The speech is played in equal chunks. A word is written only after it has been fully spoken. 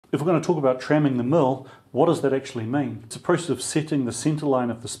If we're going to talk about tramming the mill, what does that actually mean? It's a process of setting the center line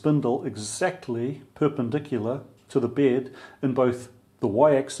of the spindle exactly perpendicular to the bed in both the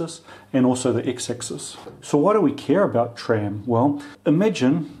y-axis and also the x-axis. So why do we care about tram? Well,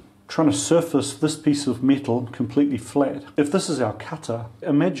 imagine trying to surface this piece of metal completely flat. If this is our cutter,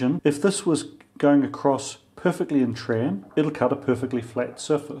 imagine if this was going across perfectly in tram, it'll cut a perfectly flat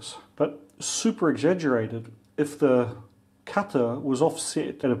surface. But super exaggerated, if the cutter was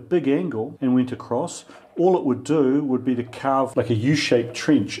offset at a big angle and went across, all it would do would be to carve like a U-shaped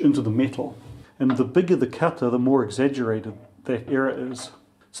trench into the metal. And the bigger the cutter, the more exaggerated that error is.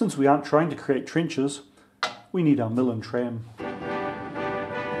 Since we aren't trying to create trenches, we need our mill and tram.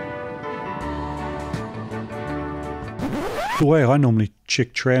 The way I normally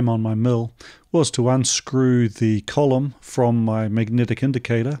check tram on my mill was to unscrew the column from my magnetic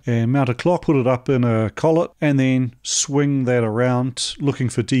indicator and mount a clock, put it up in a collet, and then swing that around looking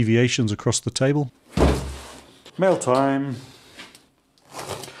for deviations across the table. Mail time.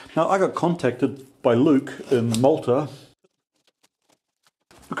 Now I got contacted by Luke in Malta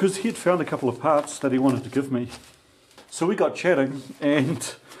because he had found a couple of parts that he wanted to give me. So we got chatting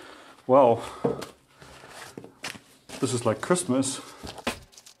and, wow, this is like Christmas.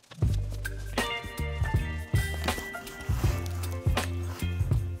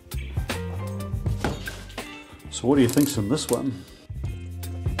 So what do you think's in this one?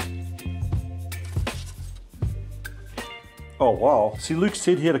 Oh wow. See, Luke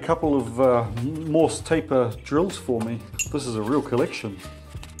said he had a couple of Morse taper drills for me. This is a real collection.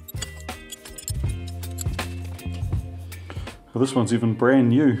 Well, this one's even brand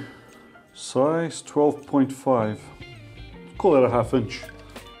new. Size 12.5. Call that a 1/2 inch.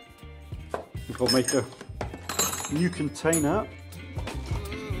 I think I'll make a new container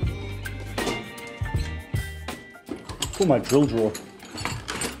for my drill drawer.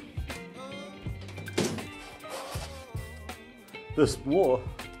 There's more.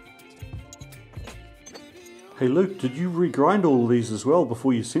 Hey Luke, did you regrind all of these as well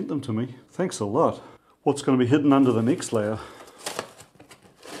before you sent them to me? Thanks a lot. What's going to be hidden under the next layer?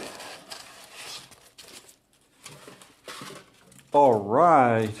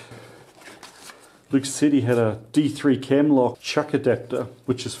 Alright. Luke said he had a D3 Camlock chuck adapter,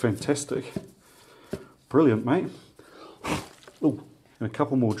 which is fantastic. Brilliant, mate. Oh, and a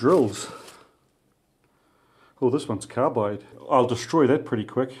couple more drills. Oh, this one's carbide. I'll destroy that pretty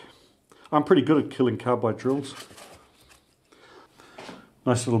quick. I'm pretty good at killing carbide drills.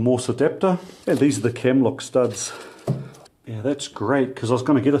 Nice little Morse adapter. And these are the Camlock studs. Yeah, that's great, because I was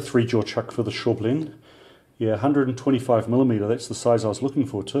going to get a 3-jaw chuck for the shore blend. Yeah, 125mm, that's the size I was looking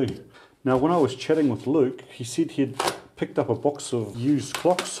for too. Now when I was chatting with Luke, he said he'd picked up a box of used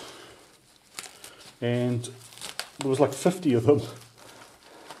clocks. And there was like 50 of them.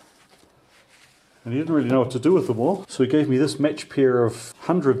 And he didn't really know what to do with them all. So he gave me this match pair of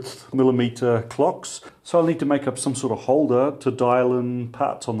 100mm clocks. So I'll need to make up some sort of holder to dial in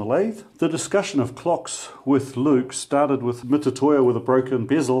parts on the lathe. The discussion of clocks with Luke started with Mitatoya with a broken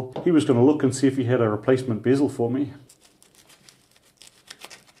bezel. He was going to look and see if he had a replacement bezel for me.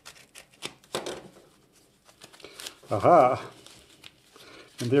 Aha!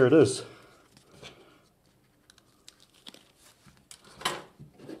 And there it is.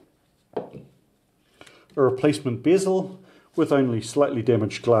 A replacement bezel with only slightly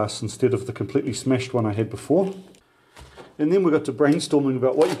damaged glass instead of the completely smashed one I had before. And then we got to brainstorming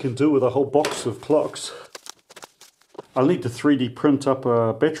about what you can do with a whole box of clocks. I'll need to 3D print up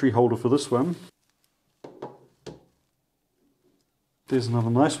a battery holder for this one. There's another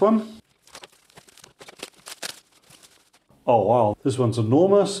nice one. Oh wow, this one's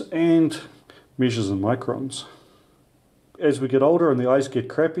enormous and measures in microns. As we get older and the eyes get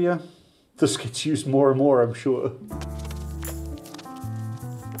crappier, this gets used more and more, I'm sure.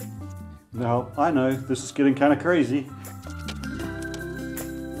 Now, I know this is getting kind of crazy.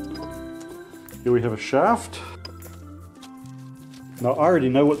 Here we have a shaft. Now, I already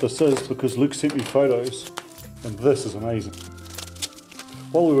know what this is because Luke sent me photos, and this is amazing.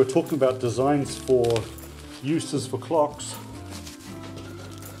 While we were talking about designs for uses for clocks,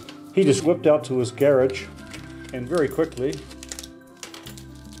 he just whipped out to his garage and very quickly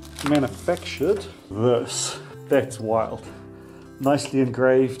manufactured this. That's wild. Nicely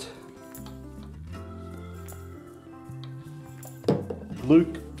engraved.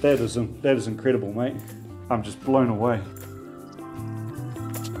 Luke, that is incredible, mate. I'm just blown away.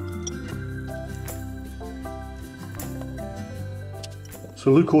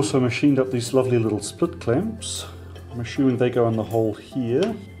 So Luke also machined up these lovely little split clamps. I'm assuming they go in the hole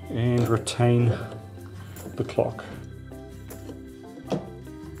here and retain the clock.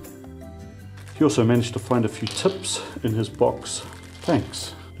 He also managed to find a few tips in his box.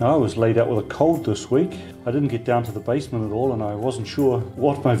 Thanks. Now, I was laid out with a cold this week. I didn't get down to the basement at all, and I wasn't sure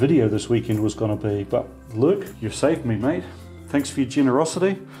what my video this weekend was going to be. But Luke, you've saved me, mate. Thanks for your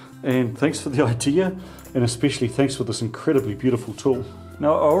generosity, and thanks for the idea, and especially thanks for this incredibly beautiful tool.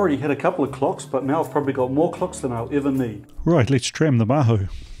 Now, I already had a couple of clocks, but now I've probably got more clocks than I'll ever need. Right, let's tram the MAHO.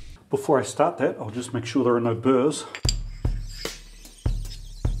 Before I start that, I'll just make sure there are no burrs.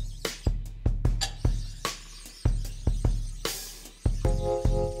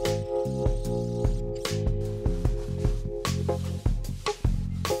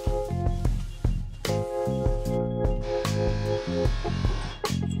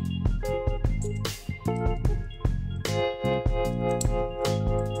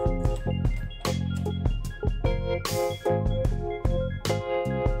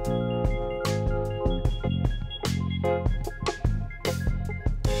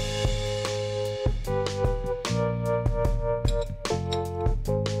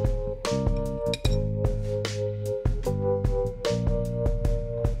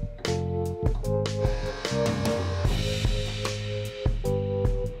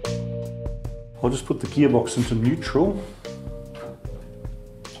 I'll just put the gearbox into neutral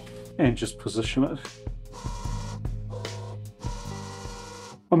and just position it.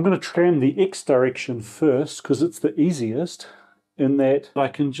 I'm going to tram the X direction first because it's the easiest, in that I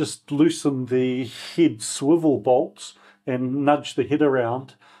can just loosen the head swivel bolts and nudge the head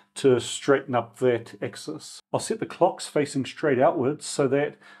around to straighten up that axis. I'll set the clocks facing straight outwards so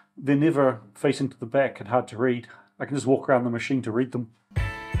that they're never facing to the back and hard to read. I can just walk around the machine to read them.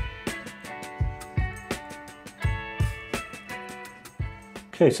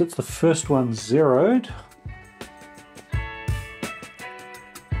 Okay, so it's the first one zeroed.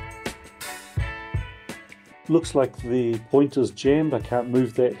 Looks like the pointer's jammed. I can't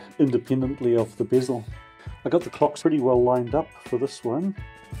move that independently of the bezel. I got the clocks pretty well lined up for this one.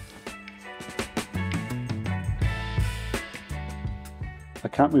 I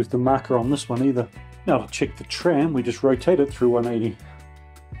can't move the marker on this one either. Now to check the tram, we just rotate it through 180.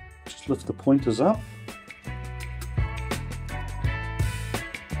 Just lift the pointers up.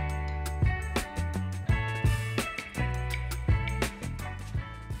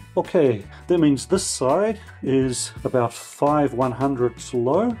 Okay, that means this side is about 5/100ths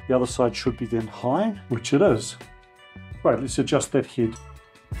low. The other side should be then high, which it is. Right, let's adjust that head.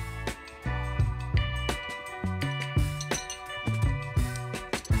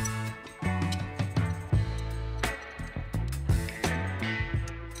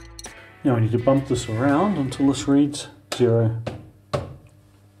 Now I need to bump this around until this reads 0.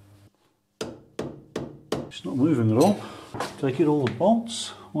 It's not moving at all. Did I get all the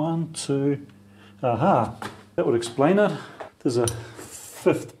bolts? 1, 2, aha, that would explain it. There's a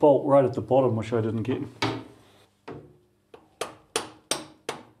 5th bolt right at the bottom which I didn't get.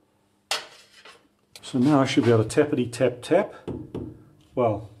 So now I should be able to tappity tap tap.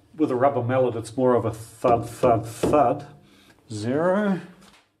 Well, with a rubber mallet it's more of a thud thud thud. 0.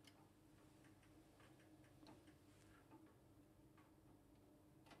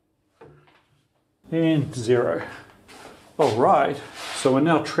 And 0. Alright, so we're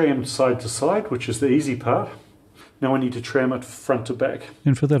now trammed side to side, which is the easy part. Now I need to tram it front to back.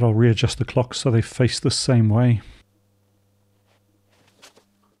 And for that I'll readjust the clocks so they face the same way.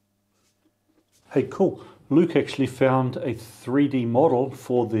 Hey, cool. Luke actually found a 3D model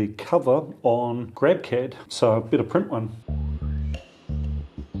for the cover on GrabCAD, so I better print one.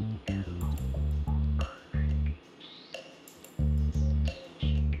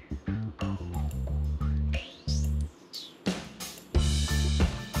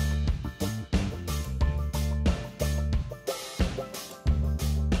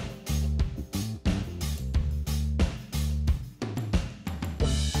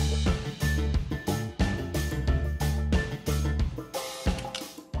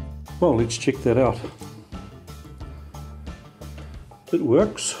 Well, let's check that out. It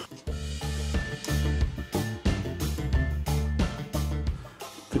works. I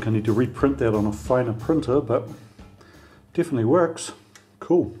think I need to reprint that on a finer printer, but definitely works.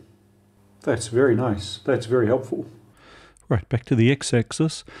 Cool. That's very nice. That's very helpful. Right, back to the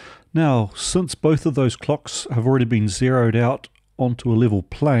x-axis. Now, since both of those clocks have already been zeroed out onto a level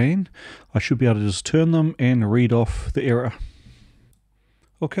plane, I should be able to just turn them and read off the error.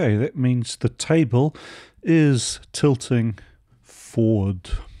 Okay, that means the table is tilting forward.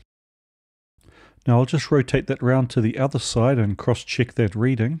 Now I'll just rotate that round to the other side and cross-check that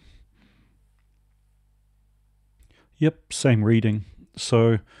reading. Yep, same reading.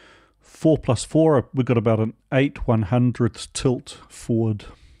 So 4 plus 4, we've got about an 8/100ths tilt forward.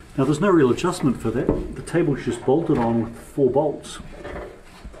 Now there's no real adjustment for that. The table's just bolted on with 4 bolts.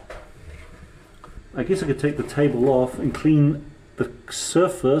 I guess I could take the table off and clean the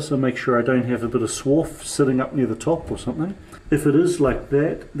surface and make sure I don't have a bit of swarf sitting up near the top or something. If it is like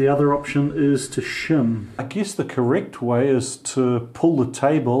that, the other option is to shim. I guess the correct way is to pull the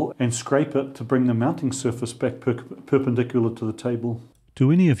table and scrape it to bring the mounting surface back perpendicular to the table.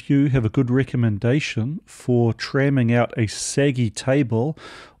 Do any of you have a good recommendation for tramming out a saggy table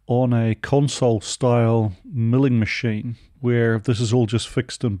on a console style milling machine where this is all just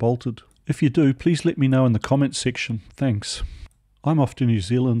fixed and bolted? If you do, please let me know in the comments section. Thanks. I'm off to New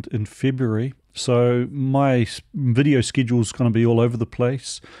Zealand in February, so my video schedule is going to be all over the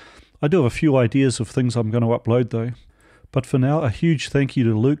place. I do have a few ideas of things I'm going to upload though. But for now, a huge thank you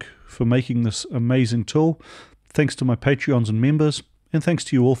to Luke for making this amazing tool. Thanks to my Patreons and members, and thanks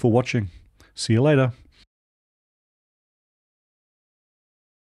to you all for watching. See you later.